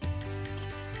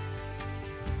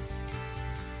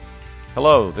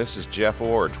Hello, this is Jeff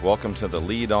Orge. Welcome to the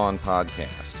Lead On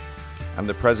podcast. I'm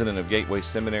the president of Gateway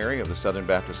Seminary of the Southern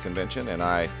Baptist Convention, and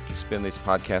I spend this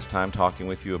podcast time talking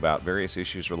with you about various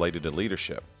issues related to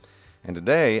leadership. And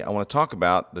today, I want to talk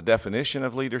about the definition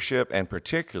of leadership and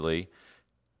particularly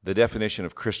the definition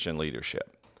of Christian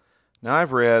leadership. Now,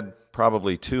 I've read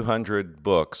probably 200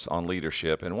 books on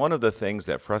leadership, and one of the things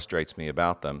that frustrates me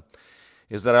about them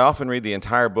is that I often read the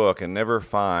entire book and never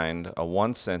find a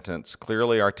one-sentence,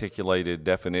 clearly articulated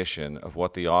definition of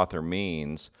what the author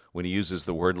means when he uses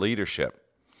the word leadership.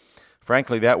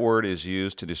 Frankly, that word is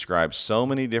used to describe so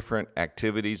many different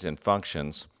activities and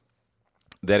functions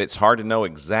that it's hard to know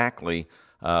exactly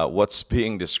what's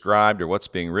being described or what's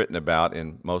being written about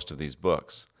in most of these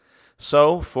books.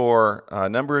 So, for a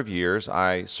number of years,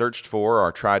 I searched for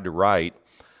or tried to write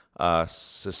a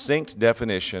succinct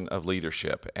definition of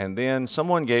leadership. And then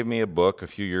someone gave me a book a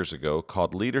few years ago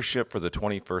called Leadership for the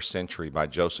 21st Century by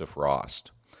Joseph Rost.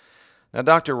 Now,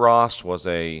 Dr. Rost was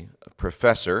a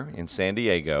professor in San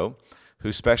Diego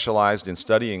who specialized in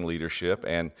studying leadership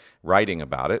and writing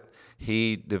about it.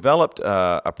 He developed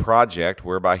a project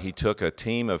whereby he took a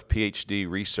team of PhD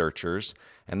researchers,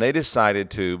 and they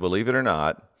decided to, believe it or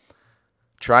not,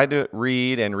 try to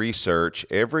read and research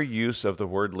every use of the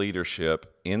word leadership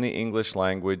in the English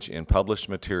language in published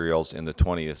materials in the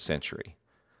 20th century.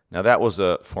 Now, that was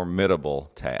a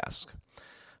formidable task.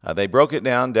 They broke it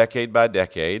down decade by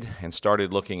decade and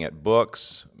started looking at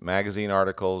books, magazine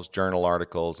articles, journal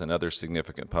articles, and other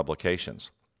significant publications.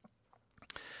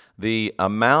 The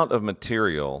amount of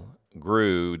material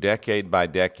grew decade by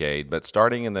decade, but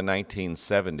starting in the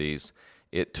 1970s,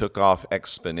 it took off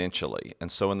exponentially.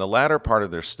 And so in the latter part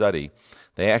of their study,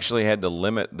 they actually had to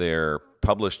limit their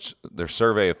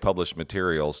survey of published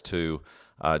materials to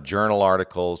journal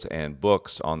articles and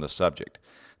books on the subject.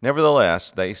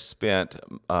 Nevertheless, they spent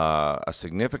a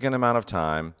significant amount of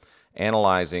time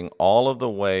analyzing all of the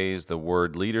ways the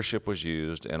word leadership was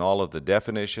used and all of the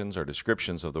definitions or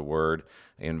descriptions of the word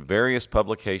in various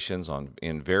publications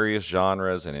in various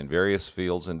genres and in various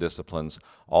fields and disciplines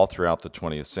all throughout the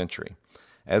 20th century.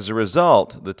 As a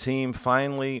result, the team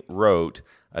finally wrote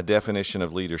a definition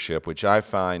of leadership, which I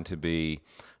find to be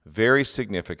very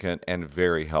significant and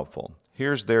very helpful.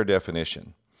 Here's their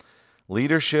definition.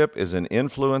 Leadership is an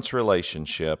influence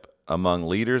relationship among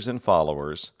leaders and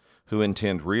followers who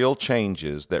intend real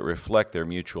changes that reflect their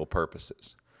mutual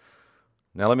purposes.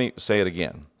 Now let me say it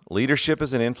again. Leadership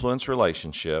is an influence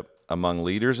relationship among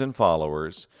leaders and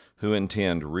followers who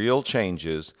intend real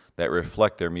changes that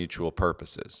reflect their mutual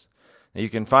purposes. Now, you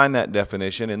can find that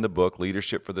definition in the book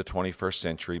Leadership for the 21st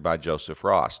Century by Joseph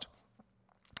Rost.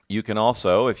 You can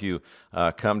also, if you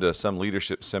come to some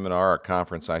leadership seminar or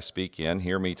conference I speak in,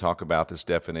 hear me talk about this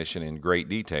definition in great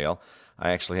detail.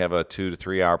 I actually have a 2 to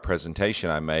 3 hour presentation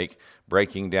I make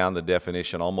breaking down the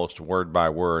definition almost word by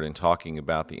word and talking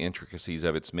about the intricacies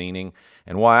of its meaning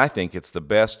and why I think it's the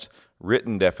best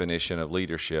written definition of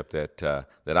leadership that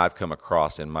I've come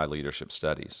across in my leadership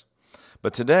studies.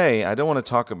 But today, I don't want to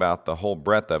talk about the whole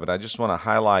breadth of it. I just want to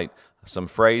highlight some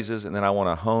phrases, and then I want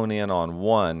to hone in on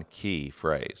one key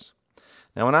phrase.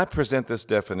 Now, when I present this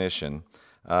definition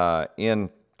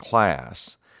in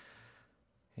class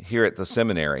here at the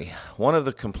seminary, one of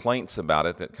the complaints about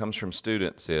it that comes from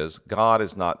students is God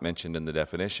is not mentioned in the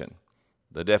definition.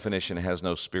 The definition has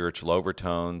no spiritual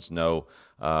overtones, no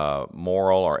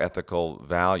moral or ethical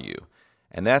value.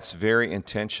 And that's very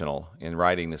intentional in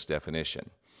writing this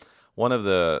definition. One of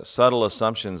the subtle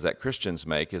assumptions that Christians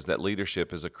make is that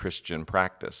leadership is a Christian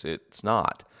practice. It's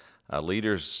not.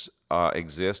 Leaders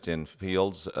exist in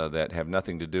fields that have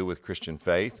nothing to do with Christian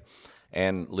faith,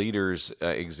 and leaders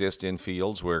exist in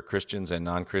fields where Christians and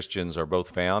non-Christians are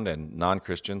both found, and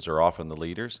non-Christians are often the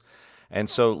leaders. And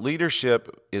so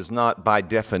leadership is not by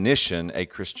definition a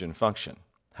Christian function.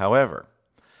 However,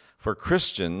 for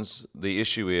Christians, the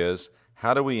issue is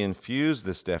how do we infuse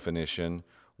this definition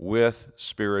with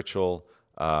spiritual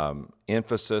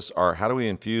emphasis, or how do we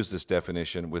infuse this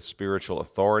definition with spiritual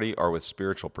authority or with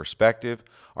spiritual perspective?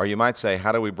 Or you might say,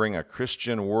 how do we bring a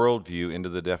Christian worldview into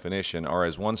the definition? Or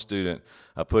as one student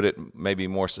put it maybe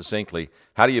more succinctly,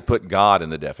 how do you put God in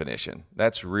the definition?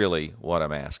 That's really what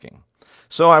I'm asking.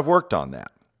 So I've worked on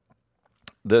that.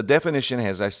 The definition,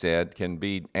 as I said, can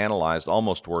be analyzed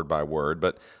almost word by word,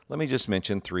 but let me just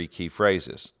mention 3 key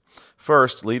phrases.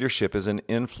 First, leadership is an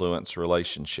influence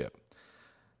relationship.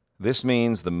 This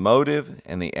means the motive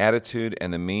and the attitude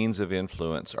and the means of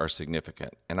influence are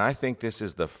significant. And I think this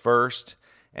is the first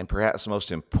and perhaps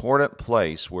most important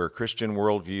place where Christian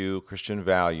worldview, Christian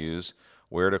values,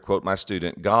 where, to quote my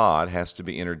student, God has to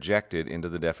be interjected into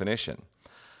the definition.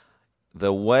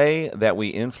 the way that we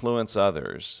influence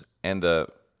others and the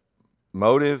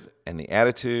motive and the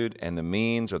attitude and the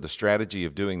means or the strategy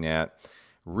of doing that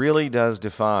really does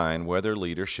define whether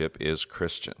leadership is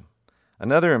Christian.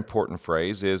 Another important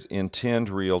phrase is intend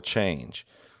real change.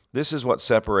 This is what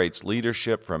separates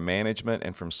leadership from management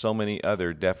and from so many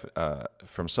other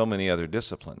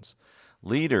disciplines.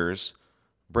 Leaders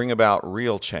bring about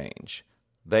real change.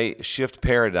 They shift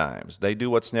paradigms. They do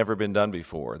what's never been done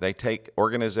before. They take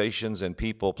organizations and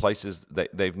people places that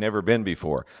they've never been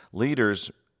before.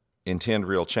 Leaders intend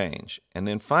real change. And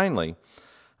then finally,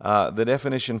 the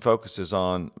definition focuses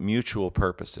on mutual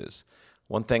purposes.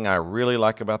 One thing I really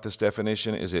like about this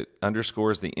definition is it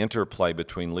underscores the interplay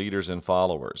between leaders and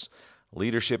followers.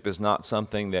 Leadership is not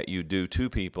something that you do to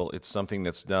people. It's something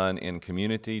that's done in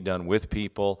community, done with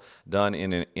people, done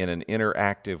in an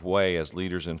interactive way as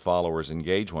leaders and followers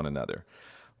engage one another.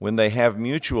 When they have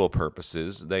mutual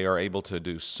purposes, they are able to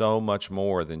do so much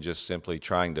more than just simply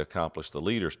trying to accomplish the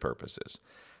leader's purposes.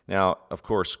 Now, of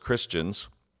course, Christians,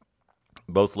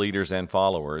 both leaders and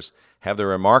followers, have the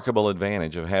remarkable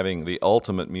advantage of having the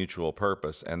ultimate mutual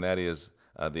purpose, and that is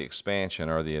the expansion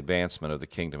or the advancement of the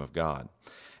kingdom of God.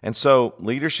 And so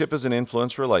leadership is an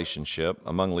influence relationship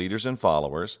among leaders and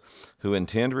followers who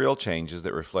intend real changes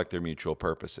that reflect their mutual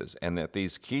purposes, and that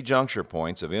these key juncture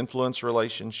points of influence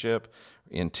relationship,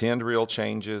 intend real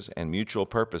changes, and mutual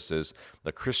purposes,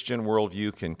 the Christian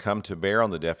worldview can come to bear on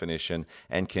the definition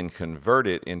and can convert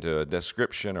it into a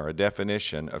description or a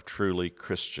definition of truly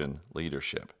Christian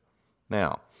leadership.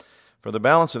 Now, for the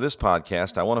balance of this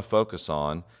podcast, I want to focus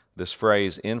on this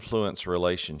phrase, influence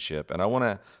relationship, and I want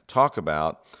to talk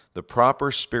about the proper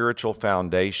spiritual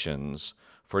foundations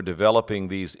for developing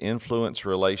these influence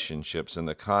relationships in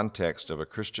the context of a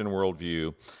Christian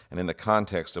worldview and in the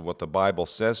context of what the Bible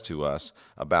says to us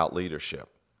about leadership.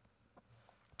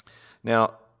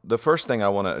 Now, the first thing I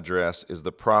want to address is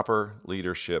the proper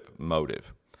leadership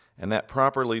motive, and that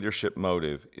proper leadership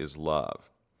motive is love.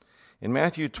 In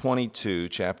Matthew 22,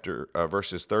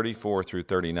 verses 34 through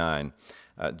 39,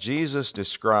 Jesus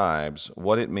describes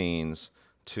what it means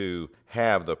to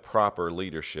have the proper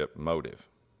leadership motive.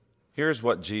 Here's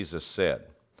what Jesus said.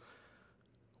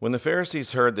 When the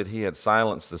Pharisees heard that he had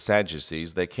silenced the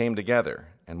Sadducees, they came together,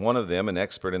 and one of them, an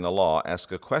expert in the law,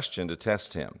 asked a question to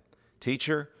test him.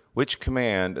 "Teacher, which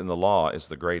command in the law is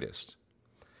the greatest?"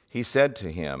 He said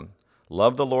to him,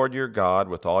 "Love the Lord your God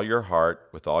with all your heart,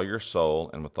 with all your soul,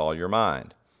 and with all your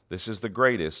mind. This is the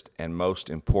greatest and most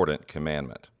important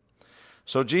commandment."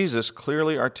 So Jesus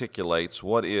clearly articulates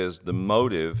what is the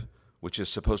motive which is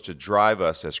supposed to drive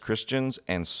us as Christians,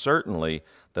 and certainly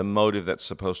the motive that's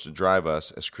supposed to drive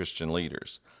us as Christian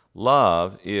leaders.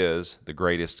 Love is the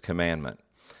greatest commandment.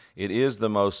 It is the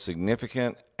most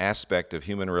significant aspect of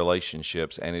human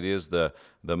relationships, and it is the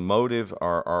motive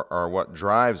or what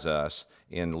drives us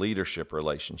in leadership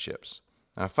relationships.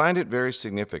 I find it very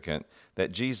significant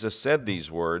that Jesus said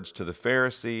these words to the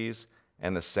Pharisees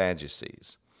and the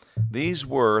Sadducees. These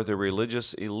were the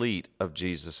religious elite of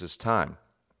Jesus' time.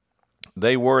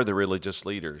 They were the religious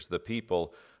leaders, the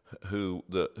people who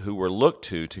were looked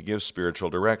to give spiritual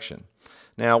direction.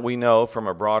 Now, we know from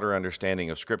a broader understanding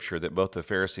of Scripture that both the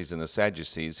Pharisees and the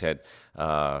Sadducees had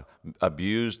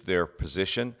abused their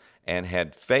position and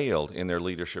had failed in their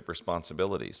leadership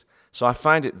responsibilities. So I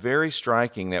find it very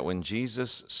striking that when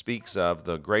Jesus speaks of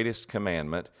the greatest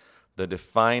commandment, the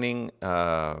defining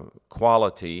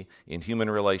quality in human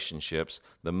relationships,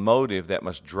 the motive that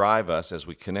must drive us as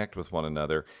we connect with one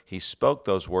another, he spoke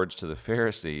those words to the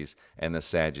Pharisees and the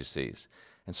Sadducees.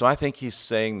 And so I think he's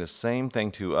saying the same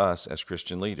thing to us as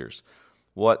Christian leaders.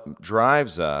 What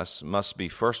drives us must be,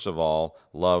 first of all,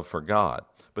 love for God.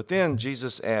 But then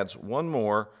Jesus adds one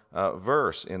more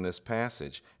verse in this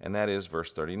passage, and that is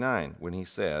verse 39, when he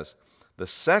says, "The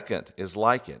second is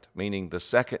like it," meaning the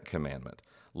second commandment.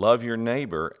 "Love your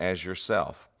neighbor as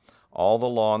yourself. All the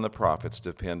law and the prophets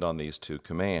depend on these two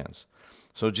commands."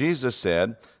 So Jesus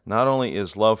said, not only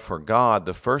is love for God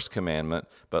the first commandment,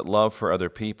 but love for other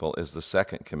people is the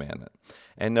second commandment.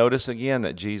 And notice again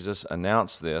that Jesus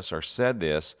announced this or said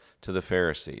this to the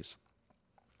Pharisees,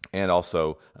 and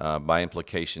also by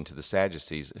implication to the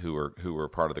Sadducees who were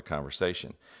part of the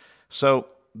conversation. So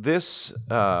this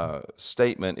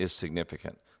statement is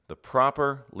significant. The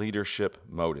proper leadership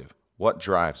motive. What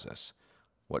drives us?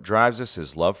 What drives us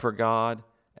is love for God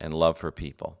and love for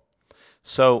people.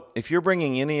 So if you're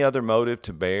bringing any other motive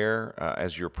to bear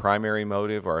as your primary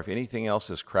motive, or if anything else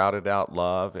has crowded out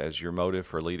love as your motive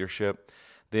for leadership,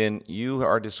 then you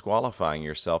are disqualifying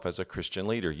yourself as a Christian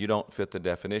leader. You don't fit the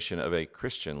definition of a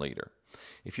Christian leader.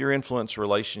 If your influence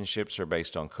relationships are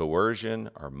based on coercion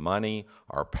or money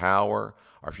or power,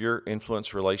 or if your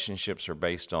influence relationships are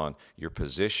based on your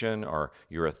position or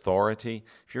your authority,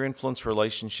 if your influence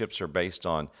relationships are based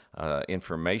on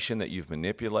information that you've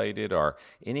manipulated or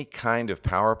any kind of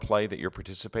power play that you're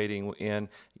participating in,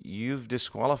 you've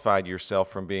disqualified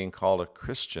yourself from being called a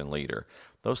Christian leader.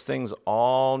 Those things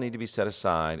all need to be set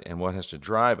aside, and what has to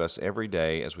drive us every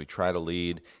day as we try to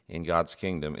lead in God's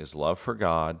kingdom is love for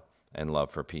God and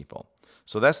love for people.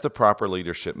 So that's the proper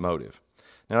leadership motive.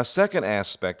 Now, a second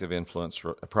aspect of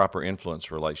a proper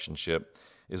influence relationship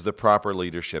is the proper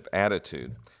leadership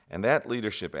attitude, and that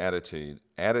leadership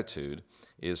attitude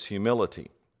is humility.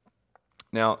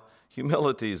 Now,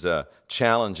 humility is a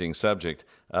challenging subject.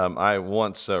 I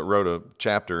once wrote a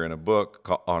chapter in a book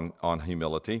on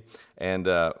humility, and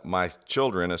my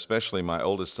children, especially my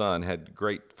oldest son, had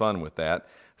great fun with that,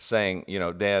 saying,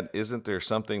 Dad, isn't there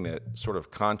something that sort of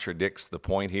contradicts the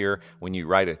point here when you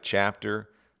write a chapter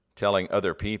telling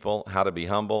other people how to be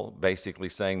humble, basically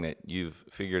saying that you've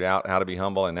figured out how to be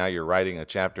humble and now you're writing a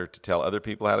chapter to tell other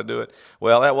people how to do it?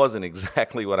 Well, that wasn't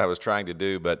exactly what I was trying to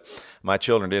do, but my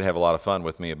children did have a lot of fun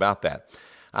with me about that.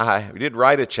 I did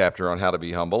write a chapter on how to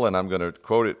be humble, and I'm going to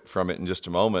quote it from it in just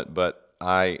a moment, but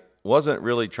I wasn't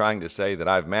really trying to say that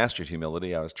I've mastered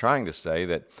humility. I was trying to say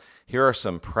that here are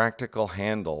some practical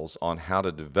handles on how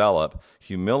to develop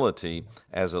humility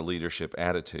as a leadership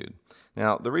attitude.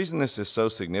 Now, the reason this is so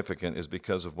significant is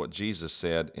because of what Jesus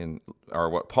said or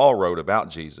what Paul wrote about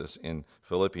Jesus in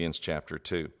Philippians chapter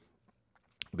 2.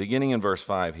 Beginning in verse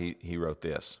 5, he wrote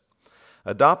this: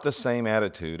 "Adopt the same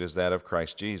attitude as that of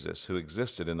Christ Jesus, who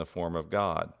existed in the form of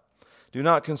God. Do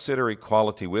not consider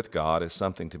equality with God as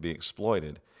something to be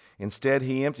exploited. Instead,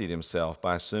 he emptied himself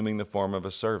by assuming the form of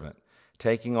a servant,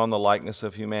 taking on the likeness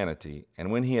of humanity,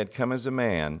 and when he had come as a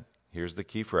man," here's the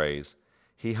key phrase,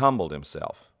 "he humbled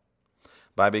himself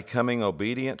by becoming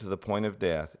obedient to the point of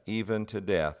death, even to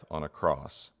death on a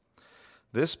cross."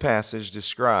 This passage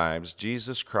describes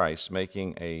Jesus Christ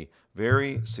making a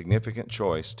very significant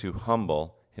choice to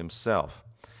humble himself.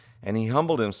 And he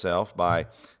humbled himself by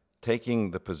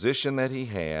taking the position that he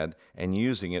had and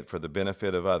using it for the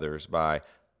benefit of others by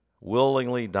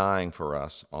willingly dying for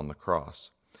us on the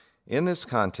cross. In this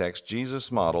context,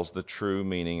 Jesus models the true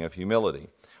meaning of humility,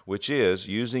 which is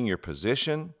using your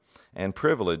position and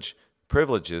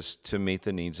privileges to meet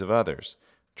the needs of others.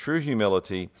 True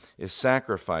humility is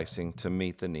sacrificing to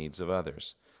meet the needs of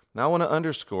others. Now, I want to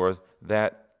underscore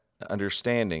that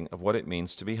understanding of what it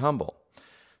means to be humble.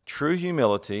 True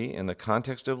humility in the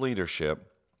context of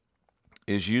leadership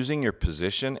is using your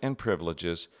position and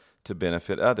privileges to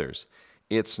benefit others.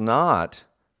 It's not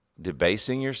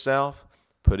debasing yourself,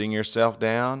 putting yourself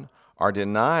down, or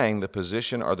denying the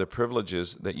position or the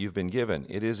privileges that you've been given.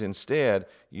 It is instead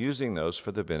using those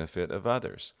for the benefit of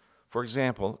others. For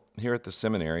example, here at the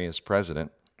seminary as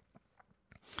president,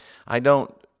 I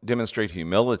don't demonstrate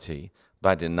humility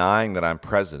by denying that I'm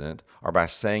president, or by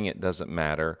saying it doesn't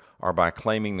matter, or by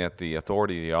claiming that the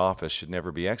authority of the office should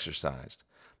never be exercised.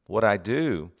 What I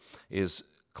do is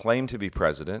claim to be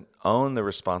president, own the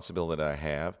responsibility that I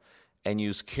have, and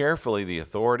use carefully the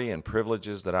authority and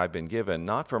privileges that I've been given,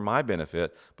 not for my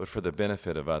benefit, but for the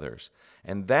benefit of others.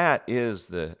 And that is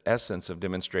the essence of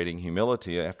demonstrating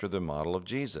humility after the model of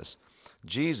Jesus.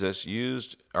 Jesus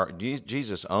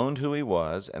owned who he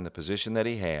was and the position that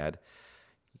he had,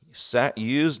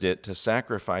 used it to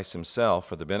sacrifice himself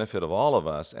for the benefit of all of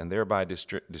us, and thereby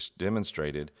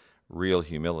demonstrated real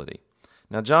humility.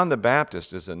 Now, John the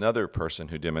Baptist is another person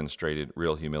who demonstrated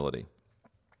real humility.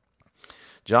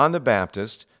 John the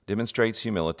Baptist demonstrates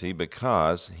humility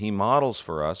because he models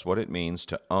for us what it means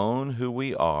to own who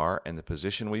we are and the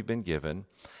position we've been given,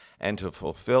 and to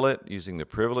fulfill it using the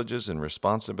privileges and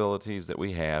responsibilities that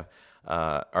we have,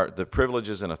 or the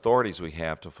privileges and authorities we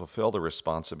have to fulfill the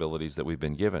responsibilities that we've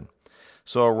been given.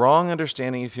 So a wrong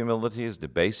understanding of humility is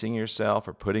debasing yourself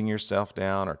or putting yourself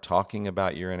down or talking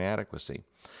about your inadequacy.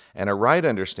 And a right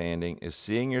understanding is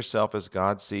seeing yourself as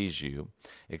God sees you,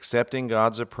 accepting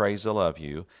God's appraisal of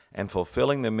you, and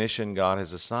fulfilling the mission God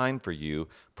has assigned for you,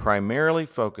 primarily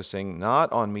focusing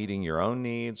not on meeting your own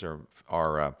needs or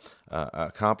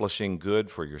accomplishing good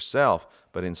for yourself,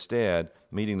 but instead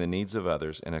meeting the needs of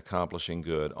others and accomplishing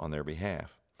good on their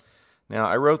behalf. Now,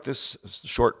 I wrote this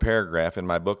short paragraph in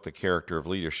my book, The Character of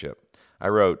Leadership. I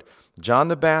wrote, "John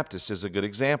the Baptist is a good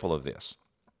example of this.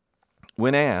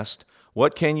 When asked,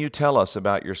 'What can you tell us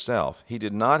about yourself?' he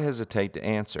did not hesitate to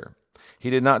answer. He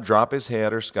did not drop his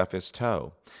head or scuff his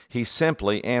toe. He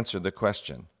simply answered the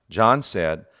question. John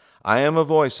said, 'I am a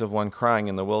voice of one crying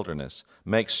in the wilderness,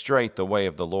 make straight the way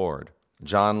of the Lord.'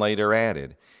 John later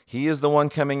added, He is the one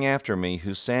coming after me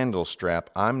whose sandal strap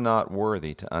I'm not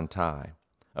worthy to untie."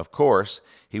 Of course,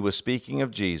 he was speaking of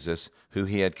Jesus, who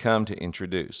he had come to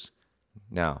introduce.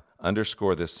 Now,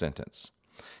 underscore this sentence.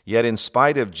 Yet in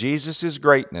spite of Jesus'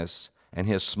 greatness and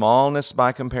his smallness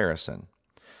by comparison,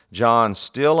 John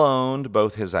still owned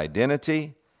both his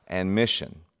identity and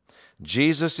mission.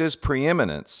 Jesus'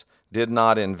 preeminence did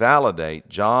not invalidate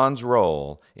John's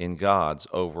role in God's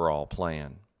overall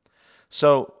plan.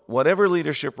 So, whatever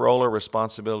leadership role or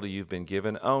responsibility you've been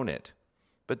given, own it.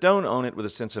 But don't own it with a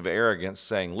sense of arrogance,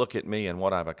 saying, "Look at me and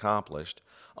what I've accomplished."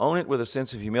 Own it with a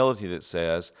sense of humility that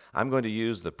says, "I'm going to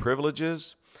use the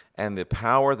privileges and the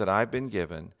power that I've been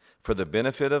given for the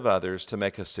benefit of others to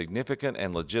make a significant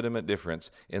and legitimate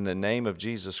difference in the name of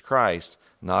Jesus Christ,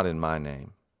 not in my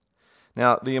name."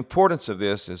 Now, the importance of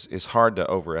this is hard to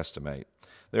overestimate.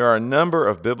 There are a number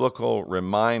of biblical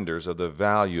reminders of the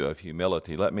value of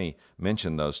humility. Let me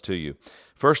mention those to you.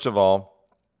 First of all,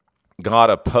 God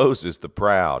opposes the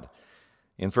proud.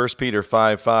 In 1 Peter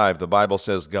 5:5, the Bible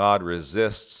says God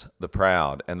resists the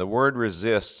proud. And the word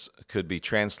resists could be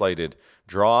translated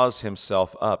draws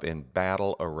himself up in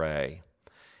battle array.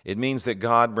 It means that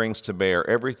God brings to bear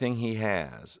everything he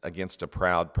has against a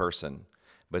proud person,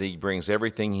 but he brings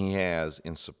everything he has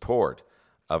in support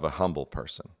of a humble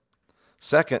person.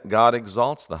 Second, God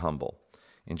exalts the humble.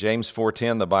 In James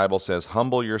 4:10, the Bible says,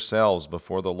 "Humble yourselves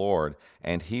before the Lord,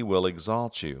 and he will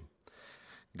exalt you."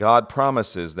 God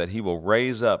promises that he will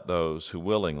raise up those who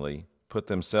willingly put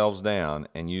themselves down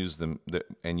and use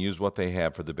what they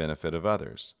have for the benefit of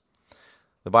others.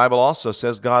 The Bible also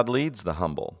says God leads the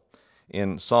humble.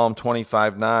 In Psalm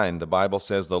 25:9, the Bible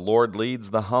says, "The Lord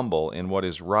leads the humble in what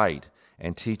is right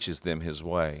and teaches them his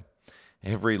way."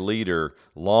 Every leader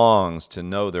longs to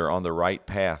know they're on the right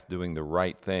path, doing the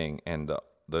right thing, and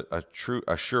a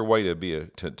sure way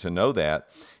to know that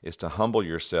is to humble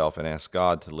yourself and ask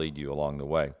God to lead you along the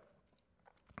way.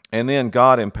 And then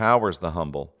God empowers the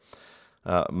humble.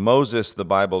 Moses, the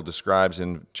Bible describes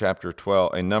in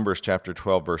Numbers chapter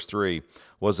 12, verse 3,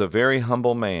 was a very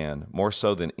humble man, more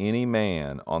so than any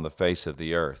man on the face of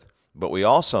the earth. But we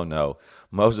also know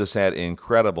Moses had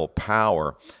incredible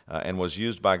power and was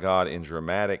used by God in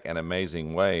dramatic and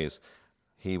amazing ways.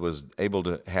 He was able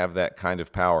to have that kind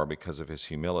of power because of his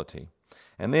humility.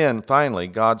 And then, finally,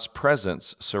 God's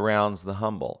presence surrounds the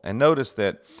humble. And notice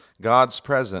that God's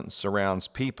presence surrounds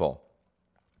people,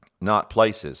 not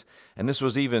places. And this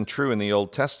was even true in the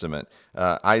Old Testament.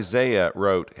 Isaiah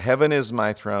wrote, "Heaven is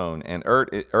my throne, and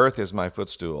earth is my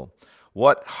footstool.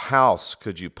 What house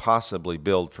could you possibly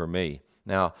build for me?"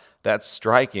 Now, that's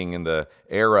striking in the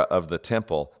era of the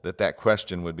temple that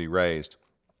question would be raised.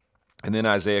 And then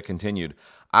Isaiah continued,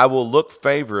 "I will look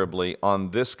favorably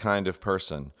on this kind of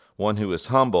person, one who is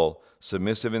humble,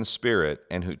 submissive in spirit,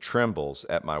 and who trembles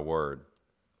at my word."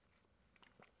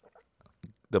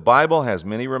 The Bible has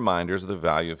many reminders of the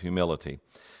value of humility.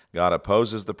 God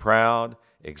opposes the proud,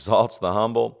 exalts the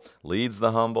humble, leads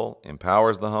the humble,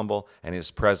 empowers the humble, and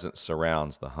his presence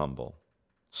surrounds the humble.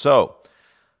 So,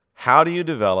 how do you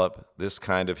develop this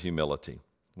kind of humility?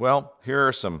 Well, here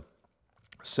are some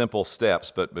simple steps,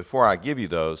 but before I give you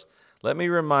those, let me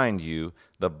remind you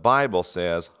the Bible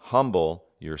says, "Humble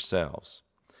yourselves."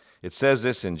 It says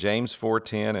this in James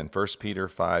 4:10 and 1 Peter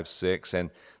 5:6, and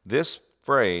this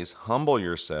phrase, "humble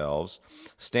yourselves,"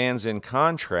 stands in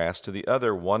contrast to the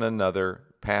other one another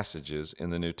passages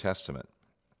in the New Testament.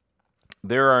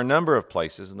 There are a number of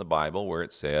places in the Bible where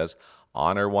it says,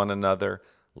 honor one another,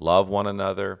 love one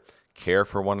another, care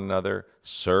for one another,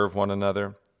 serve one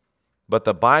another. But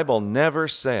the Bible never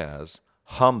says,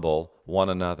 humble one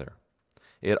another.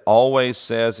 It always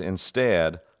says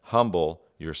instead, humble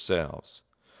yourselves.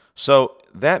 So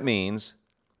that means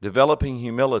developing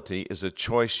humility is a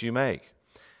choice you make.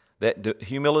 That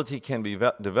humility can be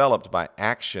developed by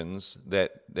actions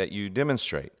that you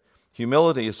demonstrate.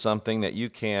 Humility is something that you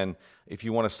can, if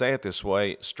you want to say it this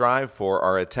way, strive for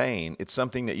or attain. It's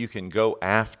something that you can go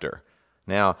after.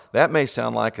 Now, that may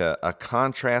sound like a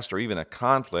contrast or even a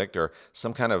conflict or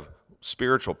some kind of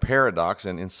spiritual paradox,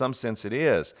 and in some sense it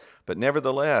is. But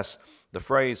nevertheless, the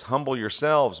phrase humble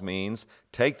yourselves means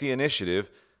take the initiative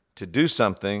to do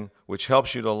something which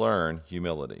helps you to learn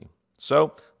humility.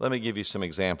 So, let me give you some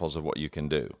examples of what you can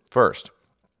do. First,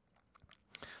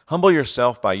 humble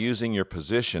yourself by using your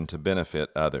position to benefit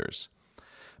others.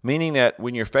 Meaning that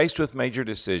when you're faced with major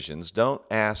decisions, don't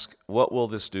ask, what will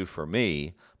this do for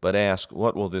me? But ask,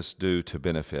 what will this do to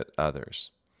benefit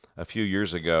others? A few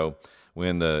years ago,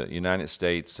 when the United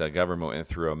States government went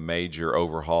through a major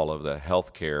overhaul of the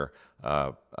healthcare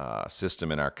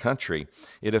system in our country,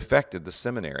 it affected the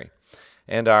seminary.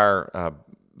 And our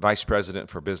vice president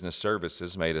for business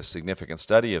services made a significant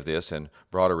study of this and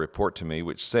brought a report to me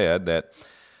which said that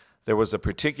there was a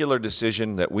particular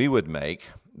decision that we would make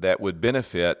that would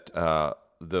benefit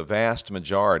the vast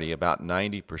majority, about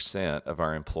 90% of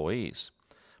our employees.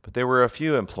 But there were a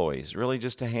few employees, really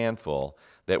just a handful,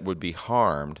 that would be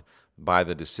harmed by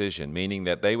the decision, meaning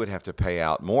that they would have to pay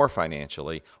out more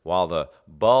financially while the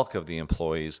bulk of the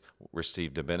employees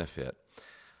received a benefit.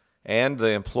 And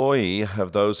the employee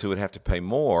of those who would have to pay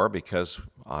more, because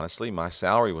honestly my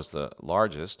salary was the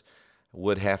largest,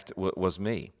 was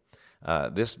me.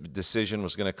 This decision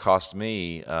was going to cost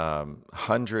me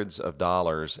hundreds of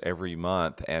dollars every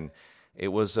month, and it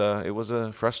was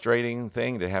a frustrating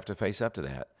thing to have to face up to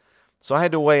that. So I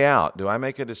had to weigh out, do I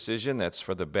make a decision that's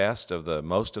for the best of the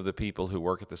most of the people who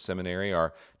work at the seminary,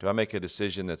 or do I make a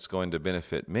decision that's going to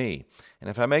benefit me? And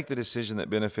if I make the decision that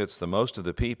benefits the most of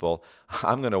the people,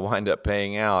 I'm going to wind up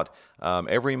paying out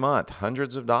every month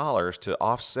hundreds of dollars to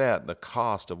offset the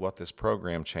cost of what this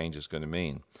program change is going to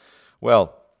mean.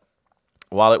 Well,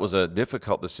 while it was a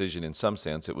difficult decision in some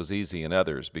sense, it was easy in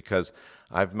others, because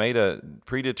I've made a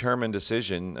predetermined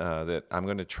decision that I'm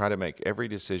going to try to make every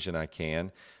decision I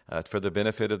can for the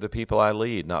benefit of the people I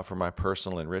lead, not for my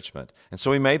personal enrichment. And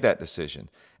so we made that decision.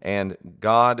 And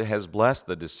God has blessed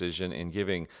the decision in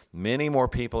giving many more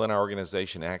people in our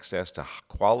organization access to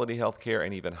quality health care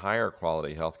and even higher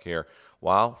quality health care,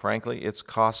 while, frankly, it's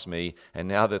cost me, and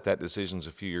now that decision's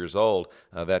a few years old,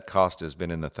 that cost has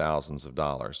been in the thousands of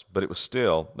dollars. But it was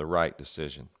still the right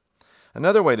decision.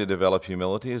 Another way to develop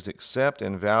humility is to accept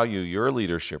and value your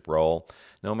leadership role,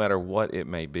 no matter what it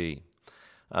may be.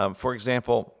 For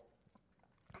example,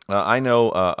 I know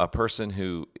a person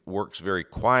who works very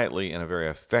quietly in a very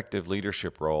effective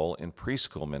leadership role in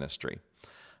preschool ministry.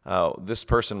 This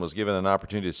person was given an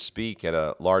opportunity to speak at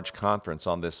a large conference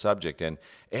on this subject, and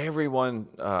everyone,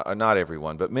 not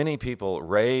everyone, but many people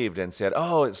raved and said,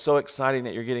 "Oh, it's so exciting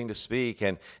that you're getting to speak,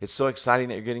 and it's so exciting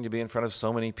that you're getting to be in front of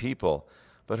so many people."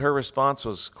 But her response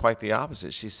was quite the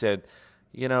opposite. She said,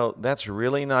 "You know, that's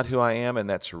really not who I am, and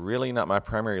that's really not my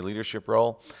primary leadership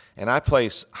role. And I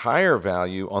place higher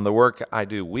value on the work I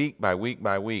do week by week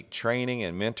by week, training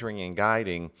and mentoring and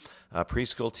guiding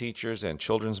preschool teachers and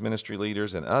children's ministry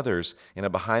leaders and others in a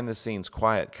behind-the-scenes,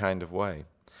 quiet kind of way."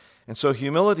 And so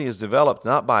humility is developed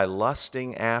not by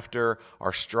lusting after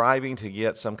or striving to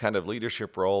get some kind of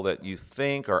leadership role that you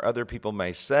think or other people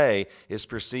may say is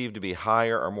perceived to be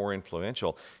higher or more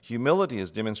influential. Humility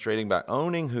is demonstrating by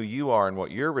owning who you are and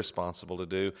what you're responsible to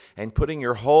do and putting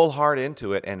your whole heart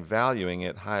into it and valuing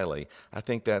it highly. I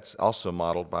think that's also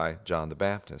modeled by John the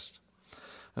Baptist.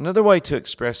 Another way to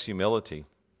express humility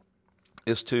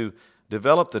is to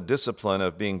develop the discipline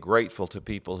of being grateful to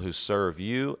people who serve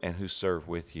you and who serve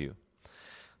with you.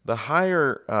 The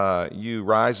higher you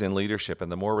rise in leadership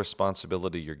and the more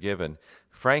responsibility you're given,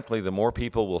 frankly, the more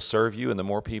people will serve you and the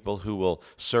more people who will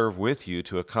serve with you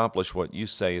to accomplish what you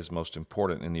say is most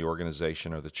important in the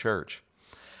organization or the church.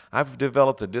 I've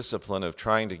developed the discipline of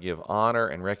trying to give honor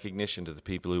and recognition to the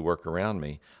people who work around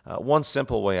me. One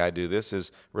simple way I do this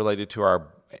is related to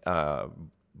our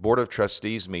Board of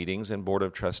Trustees meetings and Board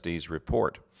of Trustees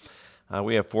report.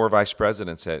 We have 4 vice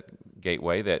presidents at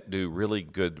Gateway that do really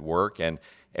good work, and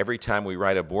every time we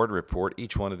write a board report,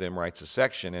 each one of them writes a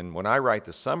section. And when I write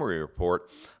the summary report,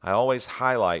 I always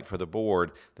highlight for the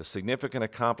board the significant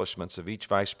accomplishments of each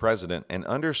vice president and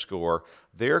underscore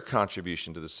their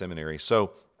contribution to the seminary.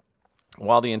 So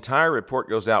while the entire report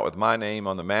goes out with my name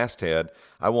on the masthead,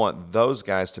 I want those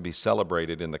guys to be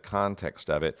celebrated in the context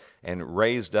of it and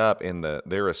raised up in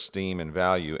their esteem and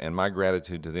value, and my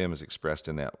gratitude to them is expressed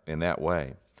in that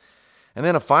way. And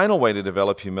then a final way to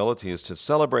develop humility is to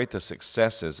celebrate the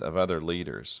successes of other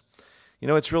leaders. You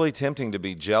know, it's really tempting to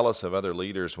be jealous of other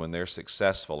leaders when they're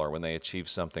successful or when they achieve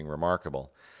something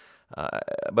remarkable.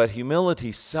 But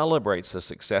humility celebrates the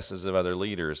successes of other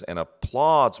leaders and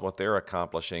applauds what they're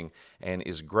accomplishing and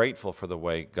is grateful for the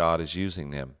way God is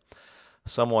using them.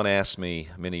 Someone asked me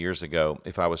many years ago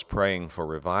if I was praying for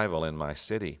revival in my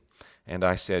city, and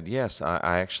I said, yes,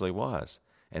 I actually was.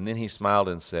 And then he smiled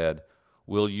and said,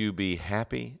 "Will you be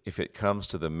happy if it comes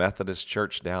to the Methodist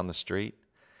church down the street?"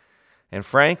 And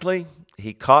frankly,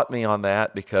 he caught me on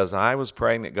that because I was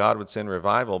praying that God would send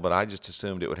revival, but I just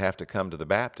assumed it would have to come to the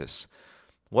Baptists.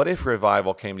 What if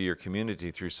revival came to your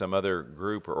community through some other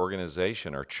group or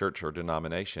organization or church or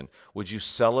denomination? Would you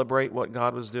celebrate what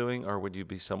God was doing, or would you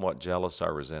be somewhat jealous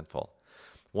or resentful?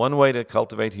 One way to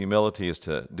cultivate humility is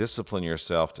to discipline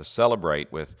yourself to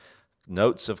celebrate with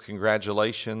notes of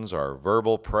congratulations or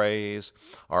verbal praise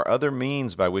or other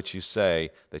means by which you say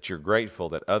that you're grateful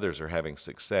that others are having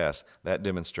success, that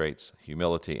demonstrates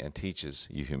humility and teaches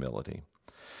you humility.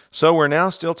 So we're now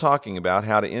still talking about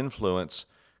how to influence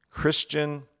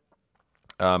Christian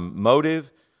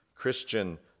motive,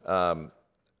 Christian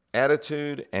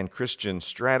attitude, and Christian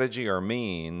strategy or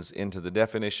means into the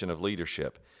definition of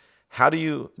leadership. How do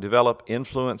you develop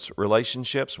influence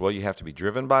relationships? Well, you have to be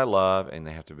driven by love, and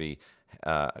they have to be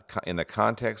in the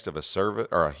context of a servant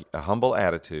or a humble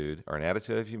attitude or an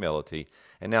attitude of humility.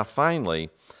 And now finally,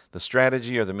 the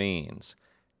strategy or the means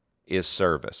is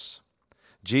service.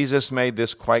 Jesus made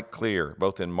this quite clear,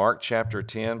 both in Mark chapter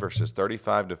 10, verses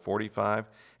 35 to 45,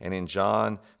 and in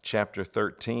John chapter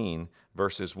 13,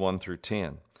 verses 1 through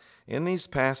 10. In these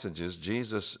passages,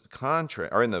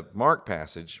 or in the Mark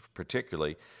passage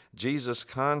particularly, Jesus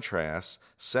contrasts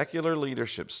secular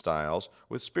leadership styles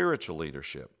with spiritual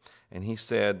leadership. And he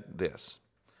said this: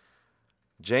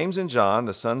 James and John,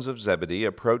 the sons of Zebedee,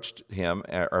 approached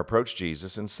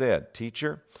Jesus and said,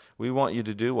 "Teacher, we want you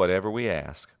to do whatever we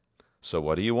ask." "So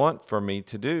what do you want for me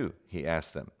to do?" he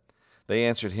asked them. They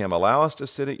answered him, "Allow us to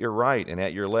sit at your right and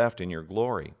at your left in your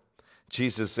glory."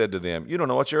 Jesus said to them, "You don't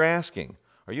know what you're asking.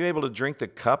 Are you able to drink the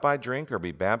cup I drink or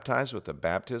be baptized with the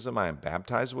baptism I am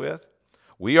baptized with?"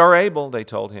 "We are able," they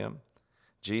told him.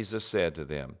 Jesus said to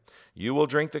them, "You will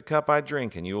drink the cup I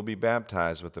drink, and you will be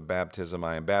baptized with the baptism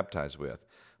I am baptized with.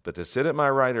 But to sit at my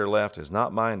right or left is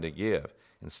not mine to give.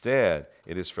 Instead,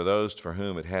 it is for those for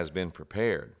whom it has been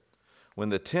prepared." When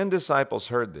the 10 disciples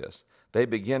heard this, they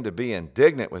began to be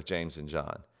indignant with James and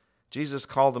John. Jesus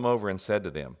called them over and said to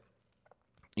them,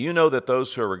 "You know that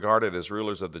those who are regarded as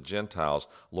rulers of the Gentiles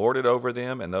lord it over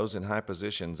them, and those in high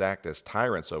positions act as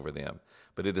tyrants over them.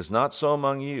 But it is not so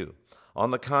among you.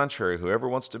 On the contrary, whoever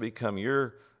wants to become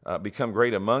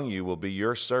great among you will be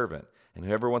your servant, and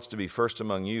whoever wants to be first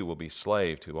among you will be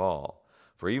slave to all.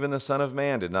 For even the Son of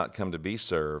Man did not come to be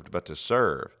served, but to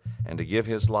serve, and to give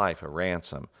his life a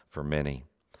ransom for many."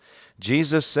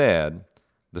 Jesus said,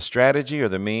 the strategy or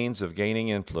the means of gaining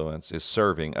influence is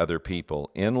serving other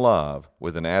people in love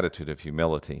with an attitude of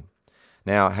humility.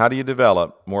 Now, how do you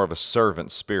develop more of a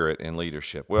servant spirit in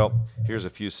leadership? Well, here's a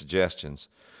few suggestions.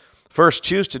 First,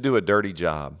 choose to do a dirty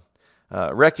job.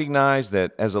 Recognize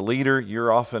that as a leader,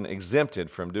 you're often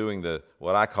exempted from doing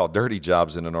what I call dirty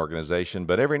jobs in an organization,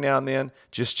 but every now and then,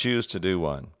 just choose to do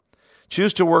one.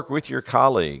 Choose to work with your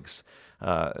colleagues.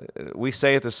 We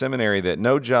say at the seminary that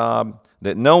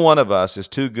no one of us is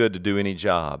too good to do any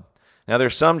job. Now,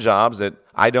 there's some jobs that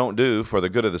I don't do for the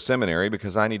good of the seminary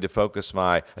because I need to focus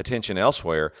my attention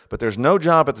elsewhere, but there's no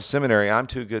job at the seminary I'm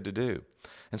too good to do.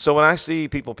 And so when I see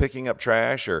people picking up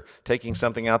trash or taking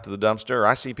something out to the dumpster, or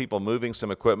I see people moving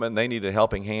some equipment and they need a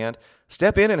helping hand,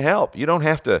 step in and help. You don't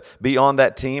have to be on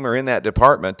that team or in that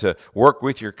department to work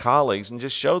with your colleagues, and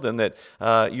just show them that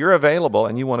you're available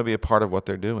and you want to be a part of what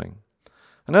they're doing.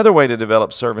 Another way to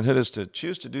develop servanthood is to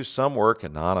choose to do some work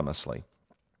anonymously.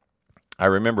 I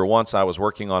remember once I was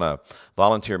working on a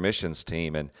volunteer missions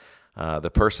team, and the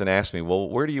person asked me, "Well,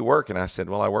 where do you work?" And I said,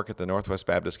 "Well, I work at the Northwest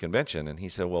Baptist Convention." And he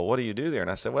said, "Well, what do you do there?"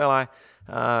 And I said, "Well, I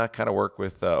kind of work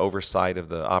with oversight of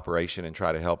the operation and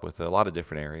try to help with a lot of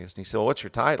different areas." And he said, "Well, what's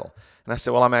your title?" And I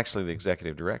said, "Well, I'm actually the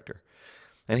executive director."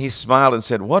 And he smiled and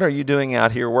said, "What are you doing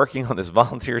out here working on this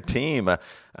volunteer team?"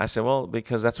 I said, "Well,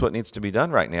 because that's what needs to be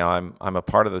done right now. I'm a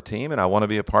part of the team, and I want to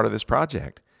be a part of this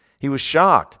project." He was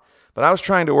shocked, but I was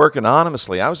trying to work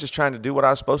anonymously. I was just trying to do what I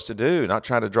was supposed to do, not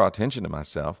trying to draw attention to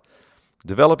myself.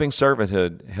 Developing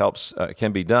servanthood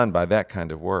can be done by that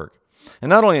kind of work. And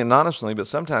not only anonymously, but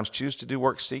sometimes choose to do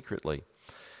work secretly.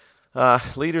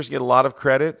 Leaders get a lot of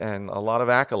credit and a lot of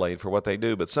accolade for what they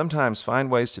do, but sometimes find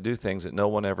ways to do things that no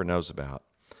one ever knows about.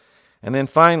 And then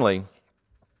finally,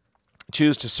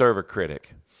 choose to serve a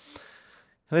critic.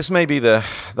 And this may be the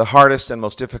hardest and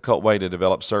most difficult way to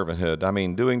develop servanthood. I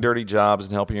mean, doing dirty jobs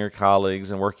and helping your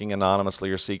colleagues and working anonymously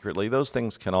or secretly, those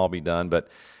things can all be done. But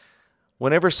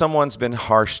whenever someone's been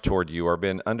harsh toward you or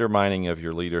been undermining of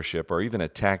your leadership or even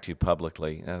attacked you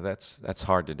publicly, that's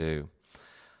hard to do.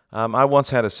 I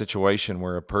once had a situation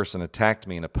where a person attacked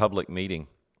me in a public meeting.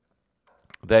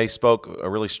 They spoke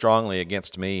really strongly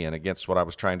against me and against what I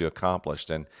was trying to accomplish,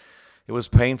 and it was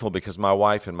painful because my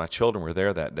wife and my children were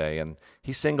there that day, and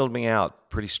he singled me out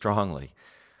pretty strongly.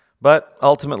 But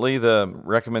ultimately, the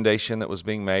recommendation that was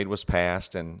being made was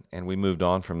passed, and we moved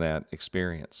on from that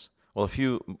experience. Well, a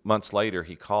few months later,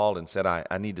 he called and said,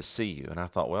 I need to see you. And I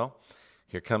thought, well,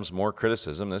 here comes more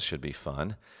criticism. This should be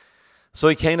fun. So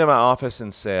he came to my office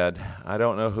and said, "I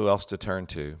don't know who else to turn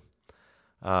to."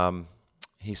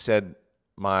 He said,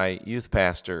 "My youth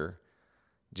pastor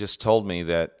just told me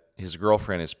that his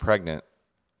girlfriend is pregnant.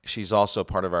 She's also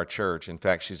part of our church. In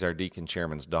fact, she's our deacon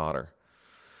chairman's daughter.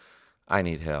 I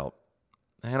need help.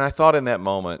 And I thought in that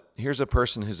moment, here's a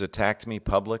person who's attacked me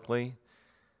publicly,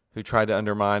 who tried to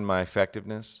undermine my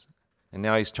effectiveness, and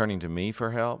now he's turning to me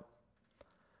for help.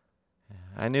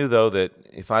 I knew, though, that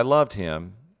if I loved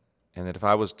him, and that if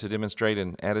I was to demonstrate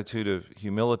an attitude of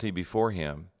humility before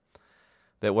him,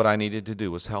 that what I needed to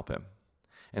do was help him.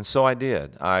 And so I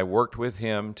did. I worked with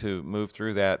him to move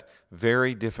through that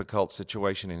very difficult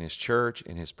situation in his church,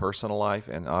 in his personal life,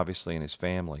 and obviously in his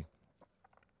family.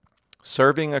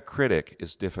 Serving a critic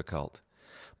is difficult,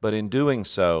 but in doing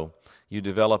so, you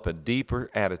develop a deeper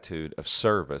attitude of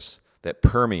service that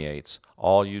permeates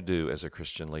all you do as a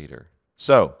Christian leader.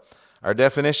 So, our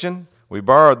definition, we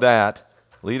borrowed that.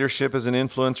 Leadership is an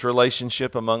influence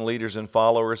relationship among leaders and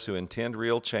followers who intend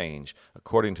real change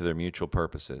according to their mutual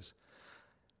purposes.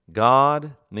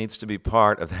 God needs to be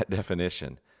part of that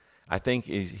definition. I think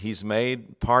he's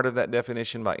made part of that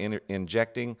definition by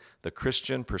injecting the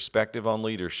Christian perspective on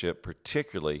leadership,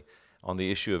 particularly on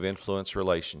the issue of influence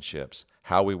relationships,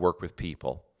 how we work with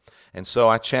people. And so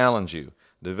I challenge you,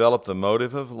 develop the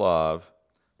motive of love,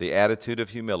 the attitude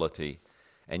of humility,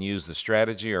 and use the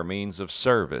strategy or means of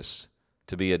service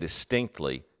to be a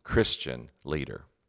distinctly Christian leader.